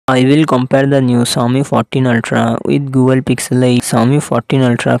I will compare the new Xiaomi 14 Ultra with Google Pixel 8. Xiaomi 14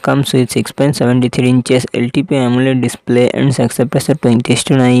 Ultra comes with 6.73 inches LTP AMOLED display and success ratio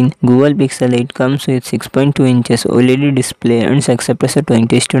 20:9. Google Pixel 8 comes with 6.2 inches OLED display and success ratio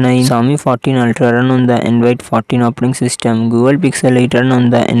 20:9. Xiaomi 14 Ultra run on the Android 14 operating system. Google Pixel 8 run on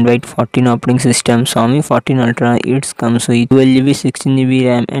the Android 14 operating system. Xiaomi 14 Ultra it comes with 12GB 16GB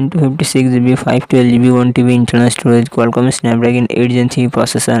RAM and 256GB 512GB 1TB internal storage. Qualcomm Snapdragon 8 Gen 3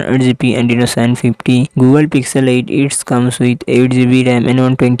 processor, 8GB Adreno 750. Google Pixel 8 it comes with 8GB RAM and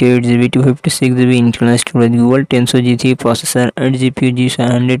 128GB 256GB internal storage. Google Tensor G3 processor, 8GPU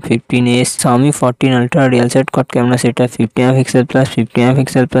G715S. Xiaomi 14 Ultra real set quad camera setup 50MP plus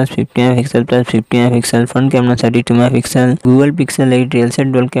 50MP plus 50MP plus 50MP. Front camera 32MP. Google Pixel 8 real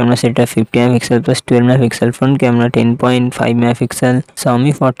set dual camera setup 50MP plus 12MP. Front camera 10.5MP.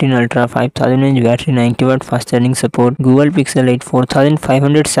 Xiaomi 14 Ultra 5000 mAh battery, 90W fast charging support. Google Pixel 8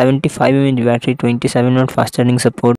 4575 mAh battery, 27W fast charging support.